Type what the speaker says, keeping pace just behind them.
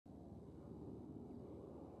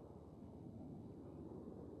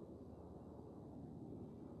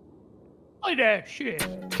Play that shit.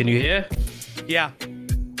 Can you hear? Yeah.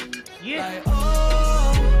 Yeah. Like,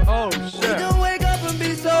 oh, Oh we shit. can wake up and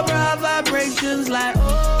be sober, high vibrations like,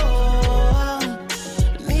 oh,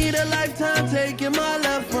 need a lifetime taking my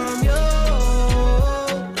love from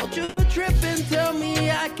you. Don't you trip and tell me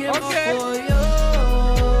I can fall for you.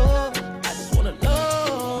 I just wanna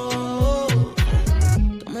know.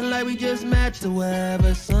 Coming like we just matched the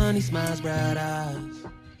wherever sunny smiles, bright eyes.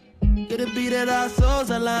 Could it be that our souls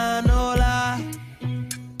align, no lie?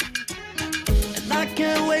 And I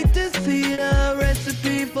can't wait to see the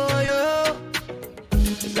recipe for you.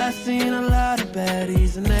 Cause I've seen a lot of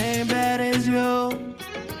baddies and they ain't bad as you.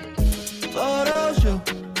 Photo shoot,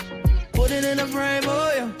 put it in a frame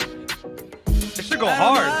for you. It should go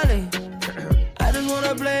hard. I just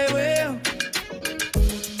wanna play with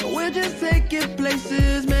you. We're just taking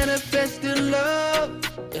places, manifesting love.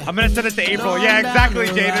 I'm gonna send it to April. Yeah, exactly,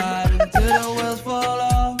 Jaden.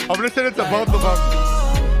 I'm gonna send it to both of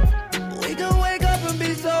them. We can wake up and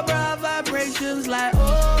be so bright, vibrations like,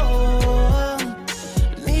 oh,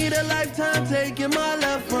 need a lifetime taking my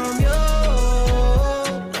love from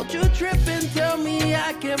you. Don't you trip and tell me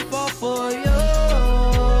I can fall for you.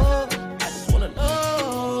 I just wanna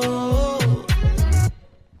know.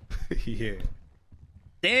 Yeah.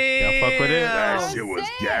 Damn. Y'all fuck with it? That shit was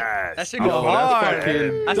gas. That shit go Oh, hard. that's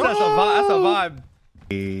fucking- That's a vibe.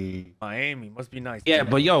 Miami must be nice. Yeah,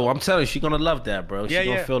 but yo, I'm telling you, she gonna love that, bro. She Yeah,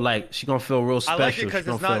 gonna yeah. feel like she gonna feel real I special. like it because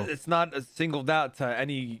She it's gonna not feel- it's not singled out to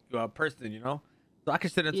any person, you know. So I can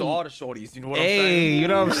send it to Yeah. all the shorties. You know what I'm Hey, saying? you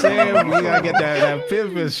know what I'm saying? We gotta get that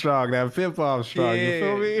pimp strong, that pimp off strong. Yeah, You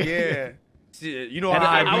feel me? Yeah. Shit, you know And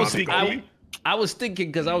how I was speak. I was thinking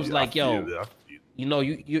because I was like, yo, you know,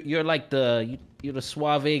 you're like you're the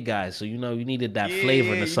suave guy, so you know you needed that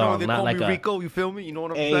flavor in the song, they not call like me a. Rico. You feel me? You know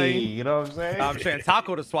what I'm Hey, saying? you know what I'm saying? I'm saying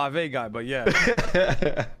Taco the suave guy, but yeah,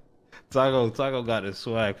 Taco got his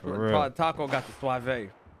swag for real. Taco got the suave.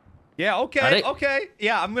 Yeah. Okay. Okay.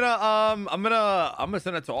 Yeah. I'm gonna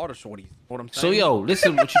send it to all the shorties. You know what I'm saying? So yo,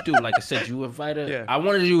 listen, what you do? Like I said, you invited. Yeah. I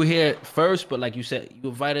wanted you here first, but like you said, you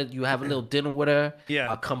invited. You have a little dinner with her. Yeah.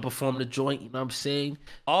 I'll come perform the joint. You know what I'm saying?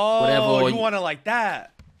 Oh, Whatever, you want to like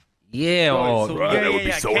that? Yeah. Oh, so, bro, yeah, that would yeah, be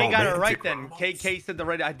yeah. so K got it right romantic, then. bro. K said the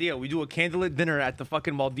right idea. We do a candlelit dinner at the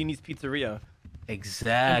fucking Maldini's Pizzeria.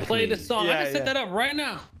 Exactly. Play the song. Yeah, I can set yeah. that up right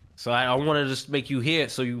now. So I wanted to just make you hear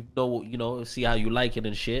it, so you know, see how you like it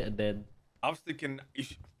and shit, and then. I was thinking, and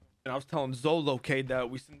I was telling Zolo, K, that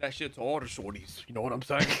we send that shit to all the shorties. You know what I'm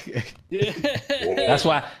saying? That's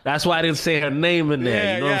why I didn't say her name in there.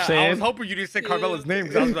 Yeah, you know yeah. what I'm saying? I was hoping you didn't say Carmela's name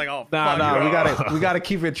because I was like, oh, Nah, fuck. we gotta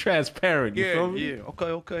keep it transparent. You Yeah, feel me? yeah.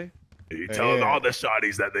 Okay. You telling all the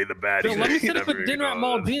shotties that they the baddies. Yo, let me You set up never a dinner at even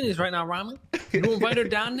know that. Maldini's right now, Ramee. You invite her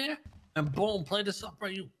down there, and boom, play this up for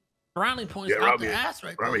you. Brownie points Yeah, out Ramee, the ass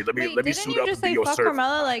right there. Ramee, let me Wait, let me didn't suit you up just and be say your fuck servant.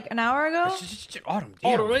 Carmela like an hour ago? Autumn, Oh,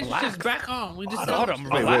 damn, the relationship's relax. back on. We just Autumn,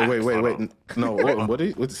 Wait, relax. No, what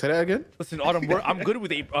did you say that again? Listen, Autumn, I'm good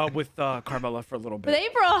with Carmela for a little With bit.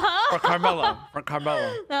 April, huh? For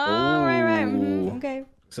Carmela. Oh, right. Ooh. Okay.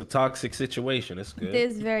 It's a toxic situation. It's It good.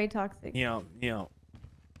 is very toxic. You know.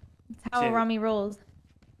 It's how Shit. Ramee rolls.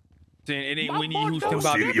 It ain't Whitney Houston, Oh,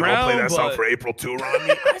 Bobby see, you want to play Brown, that song but... for April too,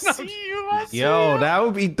 Ronnie? I see you. Yo, that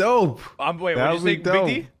would be dope. Wait, That what you would say, be Big dope.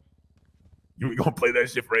 D? You gonna play that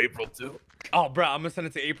shit for April too? Oh, bro, I'm gonna send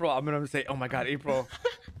it to April. I'm gonna say, oh my God, April.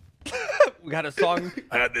 We got a song.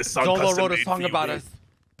 I had this song. Zolo custom wrote a made song for you, about man. us.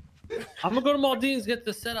 I'm gonna go to Maldini's, get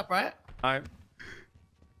this set up, right? All right.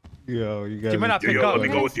 Yo, you guys. You might not pick Yo, up. let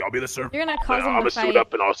me go with you. I'll be the server. You're gonna cause I'm him gonna to suit fight.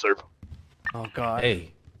 up and I'll serve. Oh God.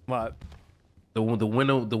 Hey, What? the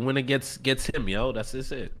winner gets him, yo. That's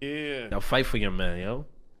it. Yeah. Now fight for your man, yo.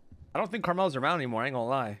 I don't think Carmel's around anymore. I ain't gonna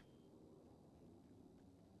lie.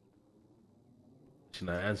 She's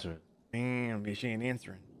not answering. Damn, yeah, she ain't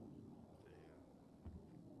answering.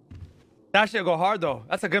 That shit go hard though.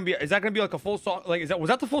 That's gonna be. Is that gonna be like a full song? Like, was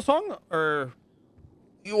that the full song or?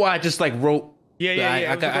 I just like wrote. Yeah. I It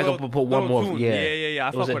was like a could little- put one little more. tune. Yeah. I It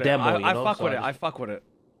fuck was a with demo, it. you I know, fuck so with I it. I just- fuck with it.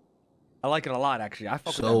 I like it a lot actually. I fuck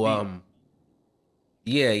with So that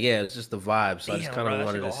beat. yeah, it's just the vibe. So I just Damn, kind bro, of that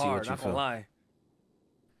wanted shit go to see hard, what you not gonna feel. lie.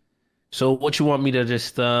 So what you want me to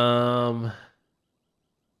just Yeah,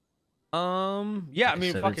 I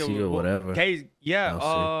mean, send it fuck to you or whatever. Okay, yeah.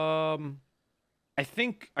 I'll I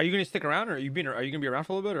think. Are you gonna stick around, or are you gonna be around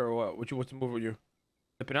for a little bit, or what? What's the move with you?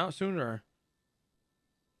 Dipping out soon, or?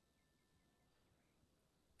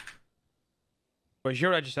 Wait, you hear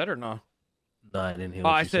what I just said, or no? No, I didn't hear. Oh,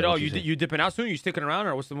 What I you said, What you dipping out soon? You sticking around,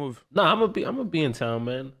 or what's the move? No, I'm gonna be in town,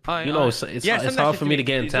 man. You know, it's send that hard shit for me to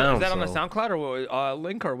get in town. Is that on the so. SoundCloud or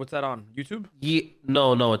link, or what's that on YouTube? Yeah,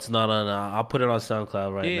 no, it's not on. I'll put it on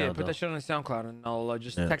SoundCloud right now. Yeah, put though. that shit on the SoundCloud, and I'll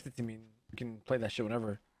just text it to me. And you can play that shit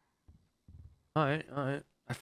whenever. All right.